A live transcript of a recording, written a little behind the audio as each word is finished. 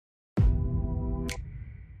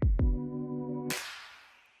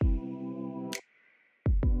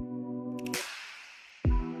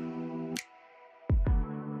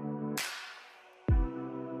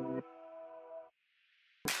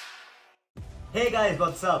Hey guys,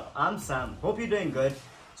 what's up? I'm Sam. Hope you're doing good.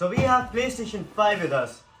 So we have PlayStation 5 with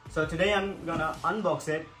us. So today I'm gonna unbox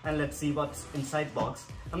it and let's see what's inside the box.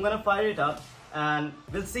 I'm gonna fire it up and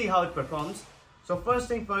we'll see how it performs. So first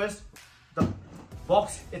thing first, the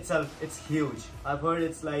box itself, it's huge. I've heard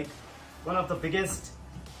it's like one of the biggest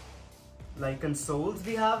consoles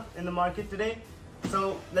we have in the market today.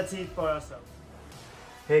 So let's see it for ourselves.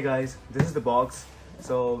 Hey guys, this is the box.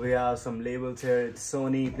 So we have some labels here. It's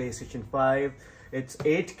Sony PlayStation 5. It's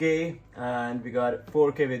 8K and we got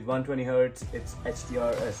 4K with 120 Hz. It's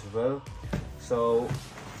HDR as well. So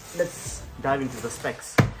let's dive into the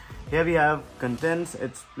specs. Here we have contents.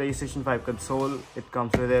 It's PlayStation 5 console. It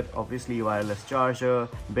comes with it obviously wireless charger,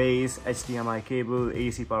 base, HDMI cable,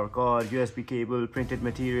 AC power cord, USB cable, printed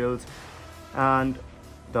materials, and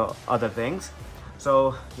the other things.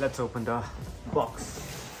 So let's open the box.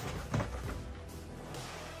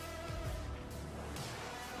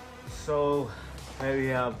 So here we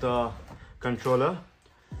have the controller.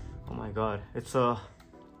 Oh my god, it's a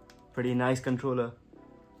pretty nice controller.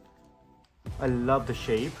 I love the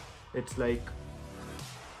shape. It's like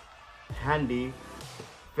handy,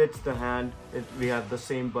 fits the hand. We have the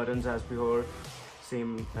same buttons as before,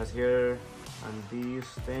 same as here, and these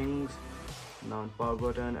things, non-power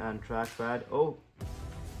button and trackpad. Oh,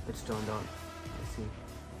 it's turned on. I see.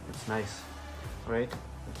 It's nice. All right,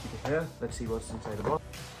 let's keep it here. Let's see what's inside the box.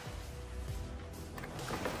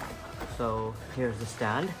 So here's the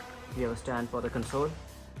stand. We have a stand for the console.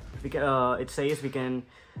 We can, it says we can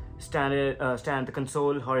stand the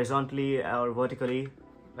console horizontally or vertically,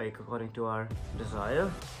 like according to our desire.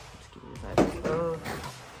 Let's keep it like so.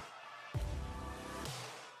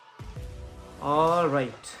 All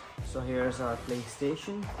right. So here's our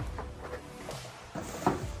PlayStation.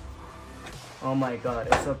 Oh my god,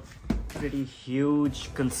 it's a pretty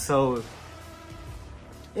huge console.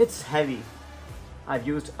 It's heavy. I've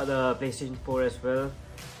used the PlayStation 4 as well.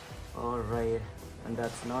 Alright, and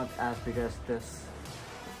that's not as big as this.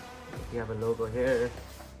 We have a logo here.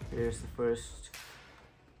 Here's the first,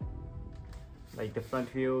 like the front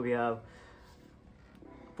view. We have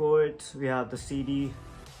ports, we have the CD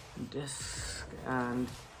disc, and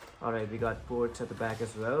alright, we got ports at the back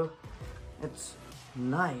as well. It's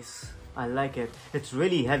nice. I like it. It's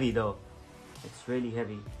really heavy though. It's really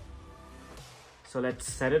heavy. So let's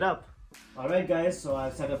set it up. Alright guys, so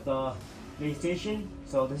I've set up the PlayStation.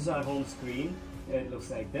 So this is our home screen. It looks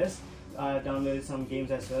like this. I downloaded some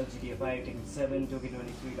games as well. GTA 5, Tekken 7,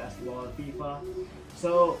 2K23, basketball, FIFA.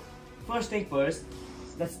 So first thing first,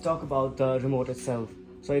 let's talk about the remote itself.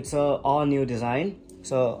 So it's a all new design.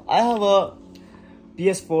 So I have a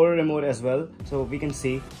PS4 remote as well. So we can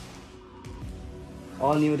see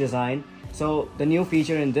all new design. So the new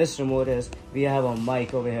feature in this remote is we have a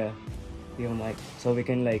mic over here. We have a mic. So we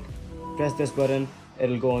can like press this button,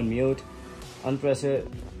 it'll go on mute, unpress it,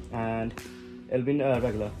 and it'll be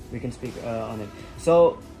regular. We can speak on it.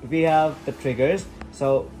 So we have the triggers.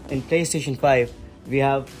 So in PlayStation 5 we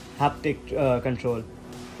have haptic control,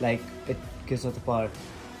 like it gives us the power.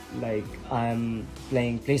 Like I'm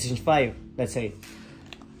playing PlayStation 5, let's say.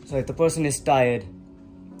 So if the person is tired,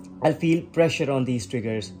 I'll feel pressure on these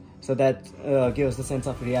triggers. So that gives the sense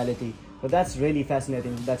of reality. But that's really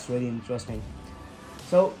fascinating. That's really interesting.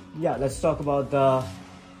 So yeah, let's talk about the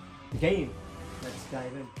game. Let's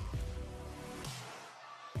dive in.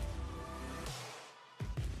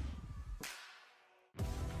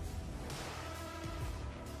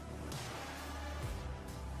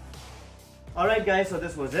 Alright guys, so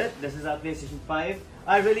this was it. This is our PlayStation 5.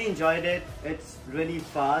 I really enjoyed it. It's really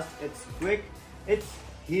fast, it's quick, it's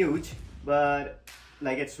huge, but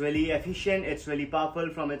like it's really efficient, it's really powerful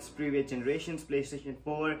from its previous generations, PlayStation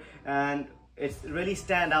 4, and it's really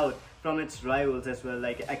stand out from its rivals as well,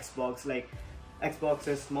 like Xbox. Like Xbox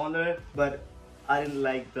is smaller, but I didn't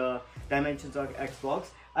like the dimensions of Xbox.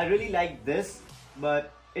 I really like this,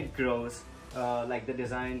 but it grows, like the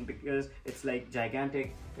design, because it's like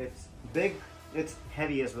gigantic, it's big, it's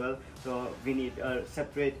heavy as well. So we need a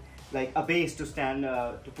separate, like a base to stand,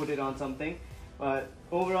 to put it on something. But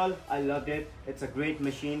overall, I loved it. It's a great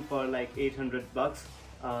machine for like 800 bucks.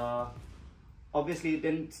 Obviously it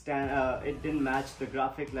didn't match the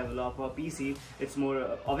graphic level of a PC. It's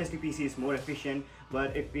more, obviously PC is more efficient,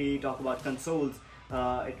 but if we talk about consoles,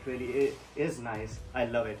 it really is nice. I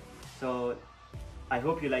love it. So I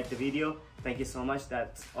hope you liked the video. Thank you so much.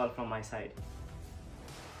 That's all from my side.